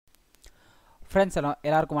Friends,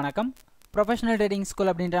 எல்லாருக்கும் வணக்கம். Professional Trading School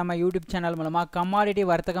அப்படின்ற நம்ம YouTube சேனல் மூலமா கமாடிட்டி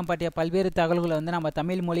வர்த்தகம் பற்றிய பல்வேறு தகவல்களை வந்து நம்ம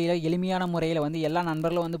தமிழ் மொழியில எளிமையான முறையில் வந்து எல்லா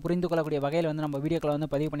நண்பர்களும் வந்து புரிந்து கொள்ளக்கூடிய வகையில் வந்து நம்ம வீடியோக்களை வந்து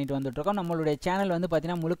பதிவு பண்ணிட்டு வந்துட்டு இருக்கோம். நம்மளுடைய சேனல் வந்து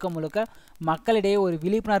பார்த்தீங்கன்னா முழுக்க மக்களிடையே ஒரு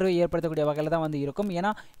விழிப்புணர்வை ஏற்படுத்தக்கூடிய வகையில் தான் வந்து இருக்கும்.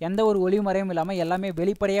 ஏன்னா எந்த ஒரு ஒளிமறையும் இல்லாமல் எல்லாமே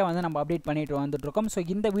வெளிப்படையாக வந்து நம்ம அப்டேட் பண்ணிட்டு வந்துட்டு இருக்கோம். ஸோ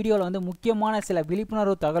இந்த வீடியோவில் வந்து முக்கியமான சில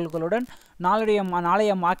விழிப்புணர்வு தகவல்களுடன்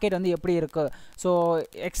நாளைய மார்க்கெட் வந்து எப்படி இருக்கு, ஸோ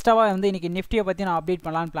எக்ஸ்ட்ராவாக வந்து இன்னைக்கு நிஃப்டியை பற்றி நான் அப்டேட்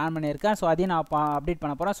பண்ணலான்னு பிளான் பண்ணியிருக்கேன். ஸோ அதையும் நான் அப்டேட்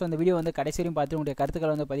பண்ண போகிறேன். ஸோ இந்த வீடியோ வந்து கடைசி வரையும் பார்த்து உங்களுடைய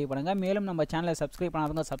கருத்துக்களை வந்து பதிவு பண்ணுங்கள். மேலும் நம்ம சேனலை சப்ஸ்கிரைப்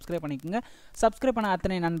பண்ணாதவங்க சப்ஸ்கிரைப் பண்ணிக்கோங்க. சப்ஸ்கிரைப் பண்ண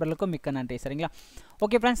அத்தனை நண்பர்களுக்கும் மிக்க நன்றி. சரிங்களா?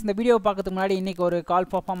 ஓகே ஃப்ரெண்ட்ஸ், இந்த வீடியோ பார்க்கறதுக்கு முன்னாடி இன்றைக்கி ஒரு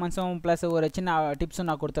கால் பர்ஃபார்மன்ஸும் ப்ளஸ் ஒரு சின்ன டிப்ஸும்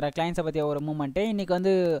நான் கொடுத்துறேன். கிளைண்ட்ஸை பற்றிய ஒரு மூமெண்ட்டு. இன்றைக்கி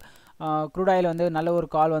வந்து க்ரூட் ஆயில் வந்து நல்ல ஒரு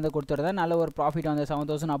கால் வந்து கொடுத்துருந்தேன். நல்ல ஒரு ப்ராஃபிட் வந்து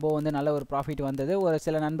 7000 அபோவ் வந்து நல்ல ஒரு ப்ராஃபிட் வந்தது. ஒரு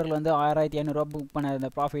சில நண்பர்கள் வந்து 6500 புக் பண்ண இந்த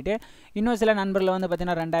ப்ராஃபிட்டு. இன்னும் சில நண்பர்கள் வந்து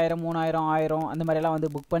பார்த்தீங்கன்னா 2000 3000 1000 அந்த மாதிரிலாம் வந்து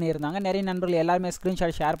புக் பண்ணியிருந்தாங்க. நிறைய நண்பர்கள் எல்லாருமே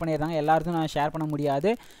ஸ்க்ரீன்ஷாட் ஷேர் பண்ணியிருந்தாங்க. எல்லாருக்கும் நான் ஷேர் பண்ண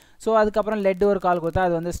முடியாது. ஸோ அதுக்கப்புறம் லெட் ஒரு கால் கொடுத்தா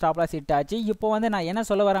அது வந்து ஸ்டாப்லாஸ் ஹிட் ஆச்சு. இப்போ வந்து நான் என்ன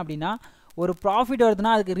சொல்ல வரேன் அப்படின்னா, ஒரு ப்ராஃபிட்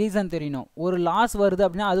வருதுன்னா அதுக்கு ரீசன் தெரியணும், ஒரு லாஸ் வருது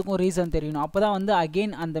அப்படின்னா அதுக்கும் ரீசன் தெரியணும். அப்போ தான் வந்து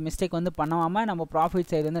அகெயின் அந்த மிஸ்டேக் வந்து பண்ணாமல் நம்ம ப்ராஃபிட்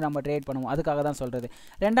சைடு வந்து நம்ம ட்ரேட் பண்ணுவோம். அதுக்காக தான் சொல்கிறது.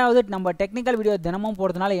 ரெண்டாவது, நம்ம டெக்னிக்கல் வீடியோ தினமும்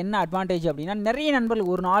போகிறதுனால என்ன அட்வான்டேஜ் அப்படின்னா, நிறைய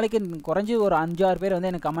நண்பர்கள் ஒரு நாளைக்கு குறைஞ்சி ஒரு 5-6 பேர்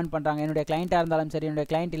வந்து எனக்கு கமெண்ட் பண்ணுறாங்க. என்னுடைய கிளைண்ட்டாக இருந்தாலும் சரி, என்னுடைய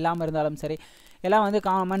கிளைண்ட் இல்லாமல் இருந்தாலும் சரி, எல்லாம் வந்து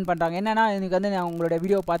காமெண்ட் பண்ணுறாங்க. என்னன்னா, எனக்கு வந்து நான் உங்களோட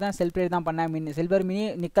வீடியோ பார்த்தேன், செல்ஃப்ரேட் தான் பண்ணேன், சில்வர் மினி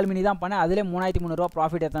நிக்கல் மினி தான் பண்ணேன், அதிலே 3300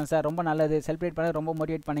 ப்ராஃபிட் எடுத்தேன் சார், ரொம்ப நல்லது, செல்ஃப்ரேட் பண்ண ரொம்ப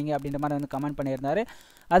மோட்டிவேட் பண்ணிங்க அப்படின்ற மாதிரி வந்து கமெண்ட் பண்ணியிருந்தாரு.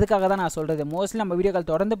 அதுக்காக தான் நான் சொல்கிறது. மோஸ்ட்லி நம்ம வீடியோக்கள்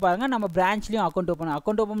தொடர்ந்து பாருங்கள். நம்ம பிரான்ச்லையும் அக்கௌண்ட்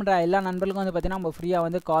ஓப்பன் பண்ணுற எல்லா நண்பர்களுக்கும் வந்து பார்த்தீங்கன்னா நம்ம ஃப்ரீயாக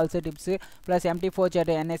வந்து calls tips plus MT4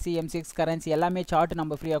 chart, NSE M6 currency எல்லாமே சார்ட்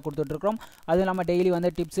நம்ம ஃப்ரீயாக கொடுத்துட்ருக்கோம். அதுவும் இல்லாமல் டெய்லி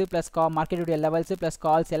வந்து tips plus மார்க்கெட்டுடைய levels plus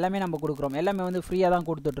calls எல்லாமே நம்ம கொடுக்குறோம். எல்லாமே வந்து ஃப்ரீயாக தான்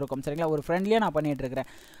கொடுத்துட்ருக்கோம். சரிங்களா? ஒரு ஃப்ரெண்ட்லியாக நான் பண்ணிகிட்டு இருக்கிறேன்.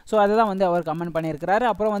 ஸோ அதை தான் வந்து அவர் கமெண்ட் பண்ணியிருக்கிறாரு.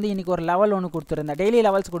 அப்புறம் வந்து இன்றைக்கி ஒரு லெவல் ஒன்று கொடுத்துருந்தேன். டெய்லி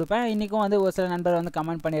லெவல்ஸ் கொடுப்பேன். இன்றைக்கும் வந்து ஒரு சில நண்பர் வந்து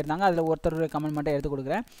கமெண்ட் பண்ணியிருந்தாங்க. அதில் ஒருத்தருடைய கமெண்ட் மட்டும் எடுத்து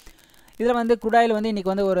கொடுக்குறேன். இதில் வந்து குடாயில் வந்து இன்றைக்கி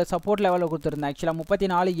வந்து ஒரு சப்போர்ட் லெவலில் கொடுத்துருந்தேன். ஆக்சுவலாக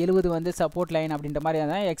 34.70 வந்து சப்போர்ட் லைன் அப்படின்ற மாதிரி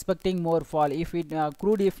இருந்தால் expecting more fall if it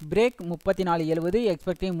crude if break 34.70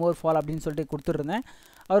 expecting more fall அப்படின்னு சொல்லிட்டு கொடுத்துருந்தேன்.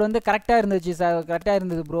 அவர் வந்து கரெக்டாக இருந்துச்சு சார், கரெக்டாக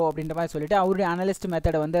இருந்தது ப்ரோ அப்படின்ற மாதிரி சொல்லிட்டு அவருடைய அனலிஸ்ட்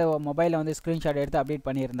மெத்தடை வந்து மொபைலில் வந்து ஸ்க்ரீன்ஷாட் எடுத்து அப்டேட்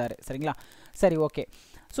பண்ணியிருந்தார். சரிங்களா? சரி, ஓகே.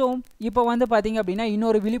 ஸோ இப்போ வந்து பார்த்திங்க அப்படின்னா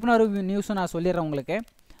இன்னொரு விழிப்புணர்வு நியூஸும் நான் சொல்லிடுறேன் உங்களுக்கு.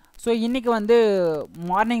 ஸோ இன்றைக்கி வந்து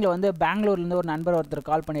மார்னிங்கில் வந்து பெங்களூர்லேருந்து ஒரு நண்பர் ஒருத்தர்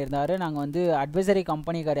கால் பண்ணியிருந்தார். நாங்கள் வந்து அட்வைசரி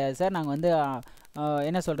கம்பெனி கிடையாது சார், நாங்கள் வந்து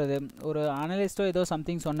என்ன சொல்கிறது, ஒரு அனலிஸ்ட்டோ ஏதோ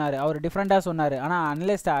சம்திங் சொன்னார். அவர் டிஃப்ரெண்ட்டாக சொன்னார். ஆனால்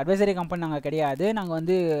அட்வைசரி கம்பெனி நாங்கள் கிடையாது, நாங்கள்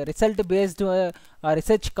வந்து ரிசல்ட் பேஸ்டு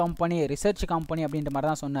ரிசர்ச் கம்பெனி அப்படின்ற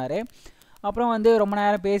மாதிரி தான் சொன்னார். அப்புறம் வந்து ரொம்ப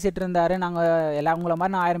நேரம் பேசிகிட்டு இருந்தார். நாங்கள் உங்களை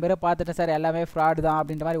மாதிரி நான் 1000 பேரை பார்த்துட்டேன் சார், எல்லாமே ஃப்ராடு தான்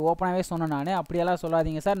அப்படின்ற மாதிரி ஓப்பனாகவே சொன்னேன் நான். அப்படியெல்லாம்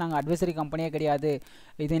சொல்லாதீங்க சார், நாங்கள் அட்வைசரி கம்பெனியே கிடையாது.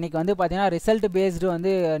 இது இன்றைக்கி வந்து பார்த்தீங்கன்னா ரிசல்ட் பேஸ்டு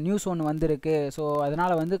வந்து நியூஸ் ஒன்று வந்திருக்கு. ஸோ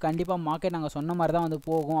அதனால் வந்து கண்டிப்பாக மார்க்கெட் நாங்கள் சொன்ன மாதிரி தான் வந்து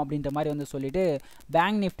போகும் அப்படின்ற மாதிரி வந்து சொல்லிவிட்டு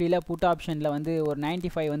பேங்க் நிஃப்டியில் புட் ஆப்ஷனில் வந்து ஒரு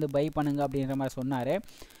 95 வந்து பை பண்ணுங்க அப்படின்ற மாதிரி சொன்னார்.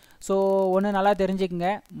 ஸோ ஒன்று நல்லா தெரிஞ்சுக்கங்க,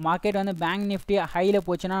 மார்க்கெட் வந்து பேங்க் நிஃப்டி ஹையில்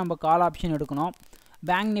போச்சுன்னா நம்ம கால் ஆப்ஷன் எடுக்கணும்.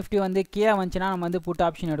 பேங்க் நிஃப்டி வந்து கீழே வந்துச்சுன்னா நம்ம வந்து புட்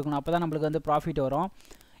ஆப்ஷன் எடுக்கணும். அப்போ தான் நம்மளுக்கு வந்து ப்ராஃபிட் வரும்.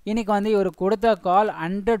 இன்றைக்கி வந்து ஒரு கொடுத்த கால்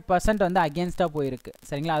 100% வந்து அகேன்ஸ்டாக போயிருக்கு.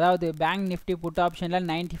 சரிங்களா? அதாவது பேங்க் நிஃப்டி புட் ஆப்ஷனில்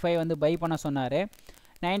 95 வந்து பை பண்ண சொன்னார்.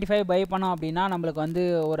 95 பை பண்ணோம் அப்படின்னா நம்மளுக்கு வந்து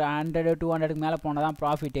ஒரு 100-200க்கு மேலே போனால் தான்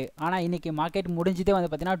ப்ராஃபிட்டு. ஆனால் இன்றைக்கி மார்க்கெட் முடிஞ்சதே வந்து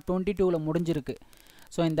பார்த்திங்கன்னா 22ல் முடிஞ்சிருக்கு.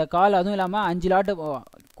 ஸோ இந்த கால் அதுவும் இல்லாமல் 5 லாட்டு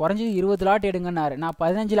குறைஞ்சது 20 லாட் எடுங்கன்னாரு. நான்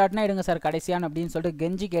 15 லாட்னா எடுங்க சார் கடைசியான்னு அப்படின்னு சொல்லிட்டு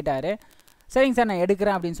கெஞ்சி கேட்டார். சரிங்க சார் நான்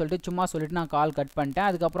எடுக்கிறேன் அப்படின்னு சொல்லிட்டு சும்மா சொல்லிட்டு நான் கால் கட் பண்ணிட்டேன்.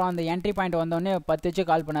 அதுக்கப்புறம் அந்த என்ட்ரி பாயிண்ட் வந்தோடனே 10 வச்சு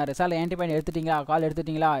கால் பண்ணார். சார் என்ட்ரி பாயிண்ட் எடுத்துட்டிங்களா, கால்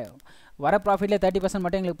எடுத்துட்டிங்களா, வர ப்ராஃபிட்டில் 30%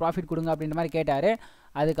 மட்டும் எங்களுக்கு ப்ராஃபிட் கொடுங்க அப்படின்ற மாதிரி கேட்டார்.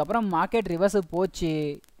 அதுக்கப்புறம் மார்க்கெட் ரிவர்ஸு போச்சு.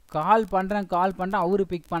 கால் பண்ணுறேன் அவரு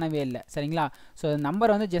பிக் பண்ணவே இல்லை. சரிங்களா? ஸோ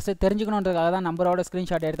நம்பர் வந்து ஜஸ்ட் தெரிஞ்சுக்கணுன்றதுக்காக தான் நம்பரோட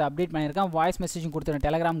ஸ்க்ரீன்ஷாட் எடுத்து அப்டேட் பண்ணியிருக்கேன். வாய்ஸ் மெசேஜும் கொடுத்துருக்கேன்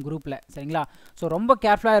டெலகிராம் குரூப்பில். சரிங்களா? ஸோ ரொம்ப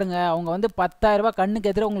கேர்ஃபுல்லாக இருங்க. அவங்க வந்து 10,000 கண்ணுக்கு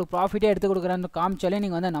எதிர உங்களுக்கு ப்ராஃபிட்டே எடுத்து கொடுக்குறேன்னு காமிச்சாலே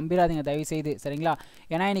நீங்கள் வந்து நம்பிடாதீங்க தயவுசெய்து. சரிங்களா?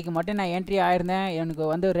 ஏன்னா இன்றைக்கி மட்டும் நான் என்ட்ரி ஆயிருந்தேன், எனக்கு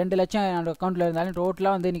வந்து 2 லட்சம் என்னோட அக்கௌண்ட்டில் இருந்தாலும்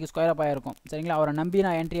டோட்டலாக வந்து இன்றைக்கி ஸ்கொயர் அப் ஆகிருக்கும். சரிங்களா? அவரை நம்பி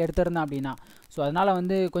நான் என்ட்ரி எடுத்திருந்தேன் அப்படின்னா. ஸோ அதனால்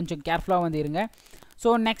வந்து கொஞ்சம் கேர்ஃபுல்லாக வந்து இருங்க.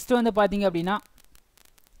 ஸோ நெக்ஸ்ட் வந்து பார்த்தீங்க அப்படின்னா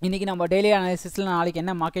இன்றைக்கி நம்ம டெய்லி அனாலிசிஸில் நாளைக்கு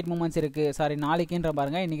என்ன மார்க்கெட் மூவ்மெண்ட்ஸ் இருக்குது, சாரி நாளைக்குன்ற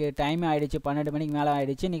பாருங்கள், இன்றைக்கி டைமே ஆகிடுச்சு, 12 மணிக்கு மேலே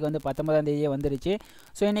ஆகிடுச்சு. இன்றைக்கி வந்து 19ஆம் தேதியே வந்துடுச்சு.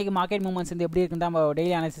 ஸோ இன்றைக்கி மார்க்கெட் மூவ்மெண்ட்ஸ் வந்து எப்படி இருக்குன்னு நம்ம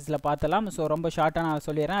டெய்லி அனாலிசிஸில் பார்த்தலாம். ஸோ ரொம்ப ஷார்ட்டாக நான்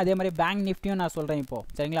சொல்லிடுறேன். அதே மாதிரி பேங்க் நிஃப்டியும் நான் சொல்கிறேன் இப்போது.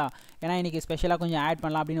 சரிங்களா? ஏன்னா இன்றைக்கி ஸ்பெஷலாக கொஞ்சம் ஆட்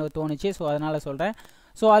பண்ணலாம் அப்படின்னு தோணுச்சு. ஸோ அதனால் சொல்கிறேன்.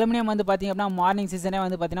 ஸோ அலுமினியம் வந்து பார்த்திங்க அப்படின்னா மார்னிங் சீசனே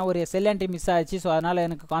வந்து பார்த்திங்கன்னா ஒரு செல் என்ட்ரி மிஸ் ஆச்சு. ஸோ அதனால்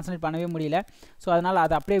எனக்கு கான்சன்ட்ரேட் பண்ணவே முடியல. ஸோ அதனால்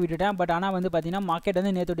அதை அப்படியே விட்டுட்டேன். பட் ஆனால் வந்து பார்த்திங்கன்னா மார்க்கெட்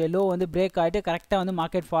வந்து நேற்றுடைய லோ வந்து பிரேக் ஆகிட்டு கரெக்டாக வந்து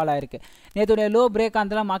மார்க்கெட் ஃபால் ஆயிருக்கு. நேற்றுடைய லோ பிரேக்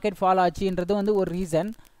ஆனதில் மார்க்கெட் ஃபால் ஆச்சுன்றது வந்து ஒரு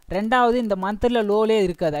ரீசன். ரெண்டாவது இந்த மந்தில் லோலே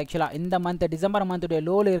இருக்காது. ஆக்சுவலாக இந்த மந்த் டிசம்பர் மந்த்துடைய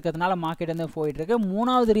லோவில் இருக்கிறதுனால மார்க்கெட் வந்து போயிட்டுருக்கு.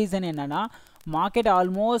 மூணாவது ரீசன் என்னென்னா மார்க்கெட்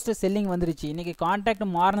ஆல்மோஸ்ட் செல்லிங் வந்துருச்சு. இன்றைக்கி கான்ட்ராக்ட்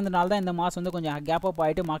மாறினதுனால தான் இந்த மாதம் வந்து கொஞ்சம் கேப் அப்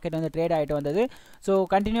ஆகிட்டு மார்க்கெட் வந்து ட்ரேட் ஆகிட்டு வந்தது. ஸோ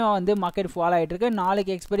கண்டினியூவாக வந்து மார்க்கெட் ஃபாலோ ஆகிட்டு இருக்கு.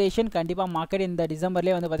 நாளைக்கு எக்ஸ்பெக்டேஷன் கண்டிப்பாக மார்க்கெட் இந்த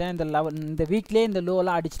டிசம்பர்லேயே வந்து பார்த்தீங்கன்னா இந்த வீக்லேயே இந்த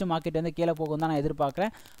லோலாம் அடிச்சுட்டு மார்க்கெட் வந்து கீழே போகும் தான் நான்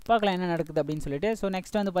எதிர்பார்க்குறேன். பார்க்கலாம் என்ன நடக்குது அப்படின்னு சொல்லிட்டு. ஸோ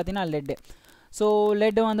நெக்ஸ்ட் வந்து பார்த்தீங்கன்னா லெட். ஸோ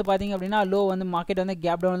லெட்டு வந்து பார்த்திங்க அப்படின்னா லோ வந்து மார்க்கெட் வந்து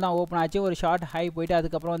கேப் டவுன் தான் ஓப்பன் ஆச்சு. ஒரு ஷார்ட் ஹை போயிட்டு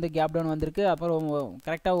அதுக்கப்புறம் வந்து கேப் டவுன் வந்திருக்கு. அப்புறம்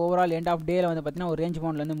கரெக்டாக ஓவரால் எண்ட் ஆஃப் டேயில் வந்து பார்த்திங்கன்னா ஒரு ரேஞ்ச்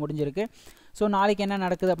பவுண்ட்லேருந்து முடிஞ்சிருக்கு. ஸோ நாளைக்கு என்ன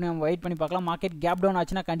நடக்குது அப்படின்னு நம்ம வெயிட் பண்ணி பார்க்கலாம். மார்க்கெட் கேப் டவுன்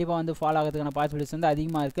ஆச்சுன்னா கண்டிப்பாக வந்து ஃபாலோ ஆகிறதுக்கான பாசிபிலிட்டிஸ் வந்து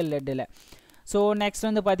அதிகமாக இருக்குது லெட்டில். ஸோ நெக்ஸ்ட்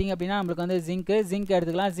வந்து பார்த்திங்க அப்படின்னா நம்மளுக்கு வந்து ஜிங்க்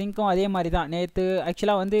எடுத்துக்கலாம். ஜிங்க்கும் அதே மாதிரி தான். நேற்று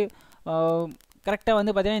ஆக்சுவலாக வந்து கரெக்டாக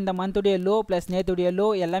வந்து பார்த்தீங்கன்னா இந்த மந்த்துடைய லோ ப்ளஸ் நேற்றுடைய லோ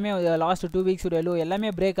எல்லாமே லாஸ்ட் 2 வீக்ஸுடைய லோ எல்லாமே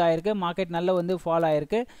பிரேக் ஆகிருக்கு. மார்க்கெட் நல்ல வந்து ஃபால்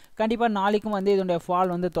ஆகிருக்கு. கண்டிப்பாக நாளைக்கும் வந்து இதனுடைய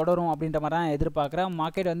ஃபால் வந்து தொடரும் அப்படின்ற மாதிரி தான் எதிர்பார்க்குறேன்.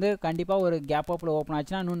 மார்க்கெட் வந்து கண்டிப்பாக ஒரு கேப் அப்பில் ஓப்பன்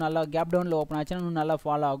ஆச்சுன்னா இன்னும் நல்லா கேப் டவுனில் ஓப்பன் ஆச்சுன்னா இன்னும் நல்லா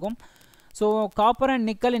ஃபால் ஆகும். ஸோ காப்பர் அண்ட்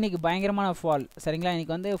நிக்கல் இன்றைக்கி பயங்கரமான ஃபால். சரிங்களா,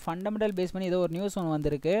 இன்றைக்கி வந்து ஃபண்டமெண்டல் பேஸ் பண்ணி ஏதோ ஒரு நியூஸ் ஒன்று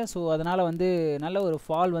வந்திருக்கு. ஸோ அதனால் வந்து நல்ல ஒரு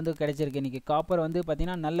ஃபால் வந்து கிடச்சிருக்கு. இன்றைக்கி காப்பர் வந்து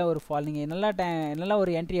பார்த்திங்கன்னா நல்ல ஒரு ஃபால். நீங்கள் நல்லா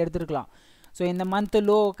ஒரு என்ட்ரி எடுத்துருக்கலாம். ஸோ இந்த மந்த்து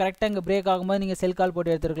லோ கரெக்டாக இங்கே பிரேக் ஆகும்போது நீங்கள் செல் கால்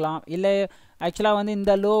போட்டு எடுத்துருக்கலாம். இல்லை ஆக்சுவலாக வந்து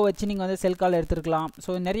இந்த லோ வச்சு நீங்கள் வந்து செல் கால் எடுத்துருக்கலாம்.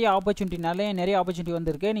 ஸோ நிறைய ஆப்பர்ச்சுனிட்டி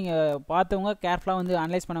வந்திருக்கு. நீங்கள் பார்த்தவங்க கேர்ஃபுல்லாக வந்து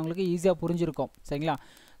அனலைஸ் பண்ணவங்களுக்கு ஈஸியாக புரிஞ்சிருக்கும். சரிங்களா,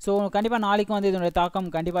 ஸோ கண்டிப்பாக நாளைக்கும் வந்து இதனுடைய தாக்கம்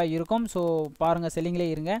கண்டிப்பாக இருக்கும். ஸோ பாருங்கள்,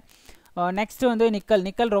 செல்லிங்லேயே இருங்க. நெக்ஸ்ட்டு வந்து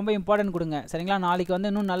நிக்கல் ரொம்ப இம்பார்ட்டன்ட் கொடுங்க. சரிங்களா, நாளைக்கு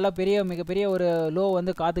வந்து இன்னும் நல்ல மிகப்பெரிய ஒரு லோ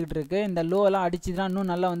வந்து காத்துக்கிட்டு இருக்குது. இந்த லோ எல்லாம் அடிச்சுதுன்னா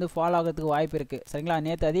இன்னும் நல்லா வந்து ஃபால் ஆகிறதுக்கு வாய்ப்பு இருக்குது. சரிங்களா,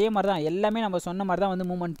 நேற்று அதே மாதிரி தான் எல்லாமே நம்ம சொன்ன மாதிரி தான் வந்து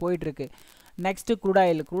மூவ்மெண்ட் போயிட்டுருக்கு. நெக்ஸ்ட்டு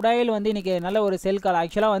குரூடாயில் வந்து இன்றைக்கி நல்ல ஒரு செல் கால்.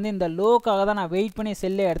 ஆக்சுவலாக வந்து இந்த லோக்காக தான் நான் வெயிட் பண்ணி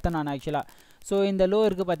செல்லே எடுத்தேன் நான் ஆக்சுவலாக. ஸோ இந்த லோ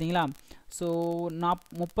இருக்குது பார்த்தீங்களா. So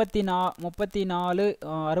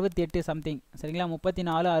 3468 something. சரிங்களா,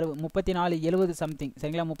 3470 சம்திங்.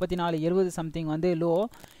 சரிங்களா, 3470 சம்திங் வந்து லோ.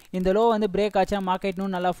 இந்த லோ வந்து பிரேக் ஆச்சுன்னா மார்க்கெட்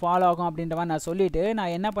இன்னும் நல்லா ஃபாலோ ஆகும் அப்படின்ற மாதிரி நான் சொல்லிவிட்டு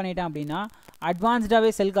நான் என்ன பண்ணிட்டேன் அப்படின்னா அட்வான்ஸ்டாகவே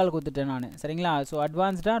செல் கால் கொடுத்துட்டேன் நான். சரிங்களா, ஸோ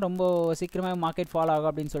அட்வான்ஸ்டாக ரொம்ப சீக்கிரமாக மார்க்கெட் ஃபாலோ ஆகும்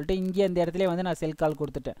அப்படின்னு சொல்லிட்டு இங்கே இந்த இடத்துல வந்து நான் செல் கால்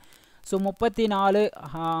கொடுத்துட்டேன். ஸோ 34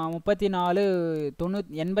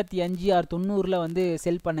 85 ஆர் 90 வந்து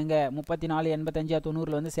செல் பண்ணுங்கள். 34 85 ஆர்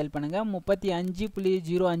 90 வந்து செல் பண்ணுங்கள்.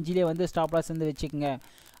 35.05 வந்து ஸ்டாப் லாஸ் வந்து வச்சுக்கோங்க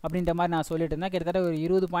அப்படின்ற மாதிரி நான் சொல்லிட்டு இருந்தேன். கிட்டத்தட்ட ஒரு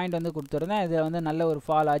 20 பாயிண்ட் வந்து கொடுத்துருந்தேன். இதில் வந்து நல்ல ஒரு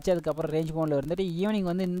ஃபால் ஆச்சு. அதுக்கப்புறம் ரேஞ்ச் பவுண்டில் இருந்துட்டு ஈவினிங்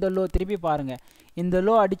வந்து இந்த லோ திருப்பி பாருங்கள். இந்த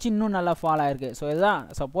லோ அடித்து இன்னும் நல்லா ஃபால் ஆகிருக்கு. ஸோ இதுதான்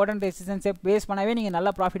சப்போர்ட் அண்ட் ரெசிஸ்டன்ஸை பேஸ் பண்ணவே நீங்கள்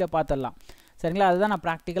நல்லா ப்ராஃபிட்டை பார்த்துடலாம். சரிங்களா, அதுதான் நான்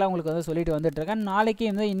ப்ராக்டிக்கலாக உங்களுக்கு வந்து சொல்லிட்டு வந்துட்டுருக்கேன். நாளைக்கு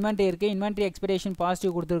வந்து இன்வென்ட்ரி இருக்குது. இன்வென்ட்ரி எக்ஸ்பெக்டேஷன்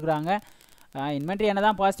பாசிட்டிவ் கொடுத்துருக்குறாங்க. இன்வென்ட்ரி என்ன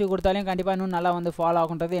தான் பாசிட்டிவ் கொடுத்தாலும் கண்டிப்பாக இன்னும் நல்லா வந்து ஃபாலோ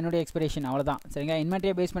ஆகுன்றது என்னுடைய எக்ஸ்பெக்டேஷன். அவ்வளோதான். சரிங்களா,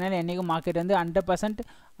 இன்வென்ட்ரியை பேஸ் பண்ணாலும் என்றைக்கும் மார்க்கெட் வந்து 100%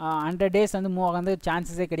 100 டேஸ் வந்து மூவ் ஆகிறது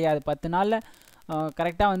சான்சஸே கிடையாது. 10 நாளில்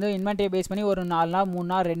கரெக்டாக வந்து இன்வென்ட்ரியை பேஸ் பண்ணி ஒரு 4 நாள் 3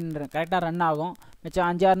 நாள் கரெக்டாக ரன் ஆகும். மிச்சம்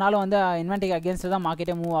 5-6 நாளும் வந்து இன்வென்ட்ரிக்கு அகேன்ஸ்ட் தான்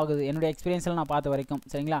மார்க்கெட்டே மூவ் ஆகுது என்னுடைய எக்ஸ்பீரியன்ஸில் நான் பார்த்த வரைக்கும்.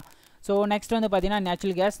 சரிங்களா, ஸோ நெக்ஸ்ட் வந்து பார்த்தீங்கன்னா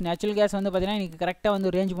நேச்சுரல் கேஸ் வந்து பார்த்தீங்கன்னா இன்றைக்கி கரெக்டாக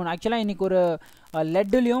வந்து ரேஞ்ச் போகணும். ஆக்சுவலாக இன்றைக்கி ஒரு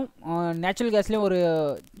லெட்டுலேயும் நேச்சுரல் கேஸ்லேயும்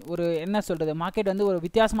ஒரு என்ன சொல்கிறது மார்க்கெட் வந்து ஒரு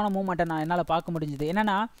வித்தியாசமான மூவ்மெண்ட்டை நான் என்னால் பார்க்க முடிஞ்சுது.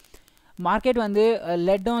 என்னென்னா மார்க்கெட் வந்து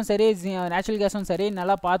லெட்டும் சரி நேச்சுரல் கேஸும் சரி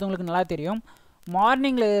நல்லா பார்த்தவங்களுக்கு நல்லா தெரியும்.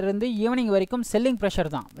 மார்னிங்கில் இருந்து ஈவினிங் வரைக்கும் செல்லிங் ப்ரெஷர்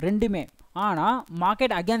தான் ரெண்டுமே. ஆனால்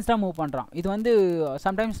மார்க்கெட் அகேன்ஸ்டாக மூவ் பண்ணுறான். இது வந்து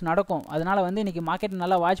சம்டைம்ஸ் நடக்கும். அதனால் வந்து இன்றைக்கி மார்க்கெட்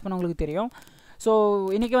நல்லா வாட்ச் பண்ணவங்களுக்கு தெரியும். ஸோ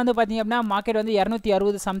இன்றைக்கி வந்து பார்த்திங்க அப்படின்னா மார்க்கெட் வந்து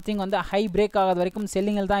 260 சம்திங் வந்து ஹை பிரேக் ஆகாத வரைக்கும்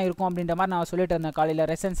செல்லிங்கில் தான் இருக்கும் அப்படின்ற மாதிரி நான் சொல்லிட்டு இருந்தேன். காலையில்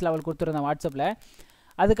ரெசன்ஸ் லெவல் கொடுத்துருந்தேன் வாட்ஸ்அப்பில்.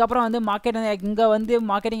 அதுக்கப்புறம் வந்து மார்க்கெட் இங்கே வந்து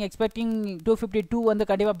மார்க்கெட்டிங் எக்ஸ்பெக்டிங் 252 வந்து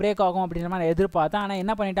கண்டிப்பாக பிரேக் ஆகும் அப்படின்ற மாதிரி எதிர்பார்த்தேன். ஆனால்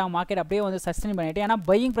என்ன பண்ணிட்டாங்க மார்க்கெட் அப்படியே வந்து சஸ்டெயின் பண்ணிவிட்டு. ஏன்னா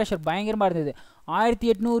பையிங் ப்ரெஷர் பயங்கரமாக இருந்தது.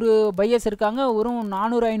 1800 பையர்ஸ் இருக்காங்க, ஒரு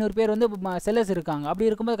 400-500 பேர் வந்து செல்லர்ஸ் இருக்காங்க. அப்படி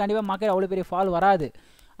இருக்கும்போது கண்டிப்பாக மார்க்கெட் அவ்வளோ பெரிய ஃபால் வராது.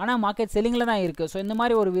 ஆனால் மார்க்கெட் செல்லிங்கில் தான் இருக்குது. ஸோ இந்த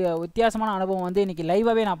மாதிரி ஒரு வித்தியாசமான அனுபவம் வந்து இன்றைக்கி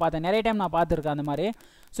லைவாகவே நான் பார்த்தேன். நிறைய டைம் நான் பார்த்துருக்கேன் அந்த மாதிரி.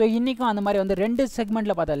 ஸோ இன்றைக்கும் அந்த மாதிரி வந்து 2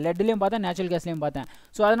 செக்மெண்ட்டில் பார்த்தேன். லெட்லேயும் பார்த்தேன், நேச்சுரல் கேஸ்லேயும் பார்த்தேன்.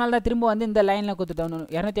 ஸோ அதனால தான் திரும்ப வந்து இந்த லைனில் கொடுத்துட்டோம்.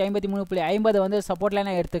 253.50 வந்து சப்போர்ட்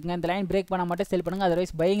லைனாக எடுத்துக்கங்க. இந்த லைன் பிரேக் பண்ண மட்டும் செல் பண்ணுங்கள்,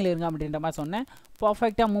 அதர்வைஸ் பையிங்கில் இருங்க அப்படின்ற மாதிரி சொன்னேன்.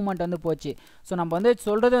 பர்ஃபெக்டாக மூவ்மெண்ட் வந்து போச்சு. ஸோ நம்ம வந்து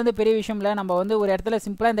சொல்கிறது வந்து பெரிய விஷயம் இல்லை. நம்ம வந்து ஒரு இடத்துல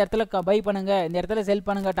சிம்பிளாக இந்த இடத்துல பை பண்ணுங்கள், இந்த இடத்துல செல்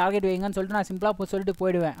பண்ணுங்கள், டார்கெட் வைங்கன்னு சொல்லிட்டு நான் சிம்பிளாக சொல்லிட்டு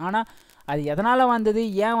போயிடுவேன். ஆனால் அது எதனால் வந்தது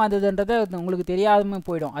ஏன் வந்ததுன்றது உங்களுக்கு தெரியாமல்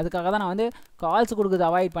போயிடும். அதுக்காக தான் நான் வந்து கால்ஸ் கொடுக்குறது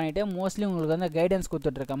அவாய்ட் பண்ணிவிட்டு மோஸ்ட்லி உங்களுக்கு வந்து கைடன்ஸ்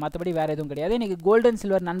கொடுத்துட்ருக்கேன். மற்றபடி வேறு எதுவும் கிடையாது. இன்றைக்கி கோல்டன்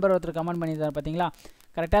சில்வர் நண்பர் ஒருத்தர் கமெண்ட் பண்ணியிருந்தார் பார்த்தீங்களா.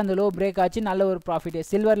 கரெக்டாக அந்த லோ பிரேக் ஆச்சு, நல்ல ஒரு ப்ராஃபிட்.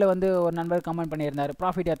 சில்வரில் வந்து ஒரு நண்பர் கமெண்ட் பண்ணியிருந்தார்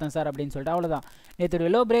ப்ராஃபிட் ஏற்றேன் சார் அப்படின்னு சொல்லிட்டு. அவ்வளோதான்,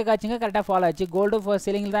 நேற்று லோ பிரேக் ஆச்சுங்க, கரெக்டாக ஃபாலோ ஆச்சு. கோல்டு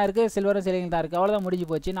செல்லிங்கில் தான் இருக்குது, சில்வரும் செல்லிங்கில் தான் இருக்குது. அவ்வளோதான், முடிஞ்சு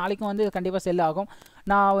போச்சு. நாளைக்கும் வந்து கண்டிப்பாக செல் ஆகும்.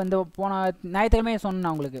 நான் இந்த போன ஞாயிற்றுக்கிழமையே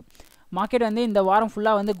சொன்னேன் உங்களுக்கு. மார்க்கெட் வந்து இந்த வாரம்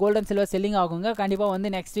ஃபுல்லாக வந்து கோல்ட் அண்ட் சில்வர் செல்லிங் ஆகுங்க. கண்டிப்பாக வந்து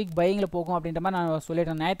நெக்ஸ்ட் வீக் பையிங்கில் போகும் அப்படின்ற மாதிரி நான்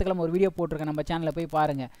சொல்லிட்டேன். ஞாயிற்றுக்கிழமை ஒரு வீடியோ போட்டிருக்கேன், நம்ம சேனலில் போய்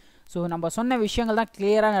பாருங்கள். ஸோ நம்ம சொன்ன விஷயங்கள் தான்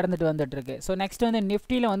கிளியராக நடந்துட்டு வந்துட்டுருக்கு. ஸோ நெக்ஸ்ட் வந்து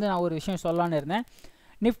நிஃப்டியில் வந்து நான் ஒரு விஷயம் சொல்லலான்னு இருந்தேன்.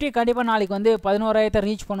 நிஃப்டி கண்டிப்பாக நாளைக்கு வந்து 11,000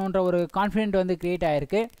 ரீச் பண்ணுன்ற ஒரு கான்ஃபிடென்ட் வந்து கிரியேட்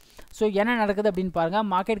ஆகிருக்கு. ஸோ என்ன நடக்குது அப்படின்னு பாருங்கள்.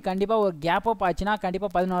 மார்க்கெட் கண்டிப்பாக ஒரு கேப் அப் ஆச்சுன்னா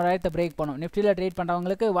கண்டிப்பாக 11,000 பிரேக் பண்ணும். நிஃப்டியில் ட்ரேட்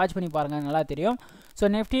பண்ணுறவங்களுக்கு வாட்ச் பண்ணி பாருங்கள், நல்லா தெரியும்.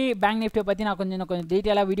 ஸோ நிஃப்டி பேங்க் நிஃப்டியை பற்றி நான் கொஞ்சம்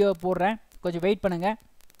டீட்டெயிலாக வீடியோ போடுறேன், கொஞ்சம் வெயிட் பண்ணுங்கள்.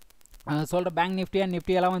 சொல்கிற பேங்க் நிஃப்டி அண்ட்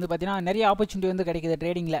நிஃப்டியெல்லாம் வந்து பார்த்தீங்கன்னா நிறைய ஆப்பர்ச்சுனிட்டி வந்து கிடைக்குது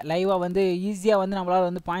ட்ரேடிங்கில். லைவாக வந்து ஈஸியாக வந்து நம்மளால்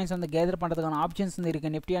வந்து பாயிண்ட்ஸ் வந்து கேதர் பண்ணுறதுக்கான ஆப்ஷன்ஸ் வந்து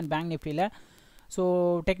இருக்குது நிஃப்டி அண்ட் பேங்க் நிஃப்டியில். ஸோ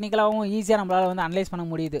டெக்னிக்கலாகவும் ஈஸியாக நம்மளால் வந்து அனலைஸ் பண்ண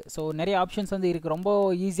முடியுது. ஸோ நிறைய ஆப்ஷன்ஸ் வந்து இருக்குது, ரொம்ப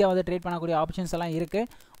ஈஸியாக வந்து ட்ரேட் பண்ணக்கூடிய ஆப்ஷன்ஸ் எல்லாம் இருக்குது.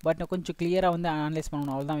 பட் கொஞ்சம் கிளியராக வந்து அனலைஸ்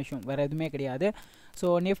பண்ணணும், அவ்வளோதான் விஷயம், வேறு எதுவுமே கிடையாது. So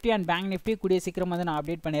Nifty and bank Nifty கூடிய சீக்கிரம் வந்து நான்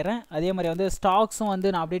அப்டேட் பண்ணிடுறேன். அதே மாதிரி வந்து ஸ்டாக்ஸும் வந்து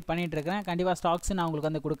நான் அப்டேட் பண்ணிகிட்டு இருக்கிறேன். கண்டிப்பாக ஸ்டாக்ஸும் நான்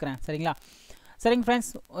உங்களுக்கு வந்து கொடுக்குறேன், சரிங்களா? சரிங்க ஃப்ரெண்ட்ஸ்,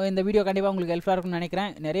 இந்த வீடியோ கண்டிப்பாக உங்களுக்கு ஹெல்ப்ஃபுல்லாக இருக்கும்னு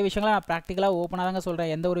நினைக்கிறேன். நிறைய விஷயங்களை நான் ப்ராக்டிக்கலாக ஓப்பனாக தாங்க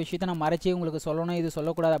சொல்கிறேன். எந்த ஒரு விஷயத்தை நான் மறைச்சி உங்களுக்கு சொல்லணும், இது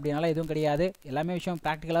சொல்லக்கூடாது அப்படின்னால எதுவும் கிடையாது. எல்லாமே விஷயம்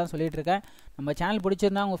ப்ராக்டிக்கலாக தான் சொல்லிட்டு இருக்கேன். நம்ம சேனல்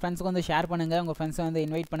பிடிச்சிருந்தா உங்கள் ஃப்ரெண்ட்ஸுக்கு வந்து ஷேர் பண்ணுங்கள், உங்கள் ஃப்ரெண்ட்ஸை வந்து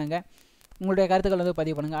இன்வைட் பண்ணுங்கள், உங்களுடைய கருத்துக்கள் வந்து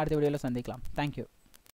பதிவு பண்ணுங்கள். அடுத்த வீடியோவில் சந்திக்கலாம். தேங்க்யூ.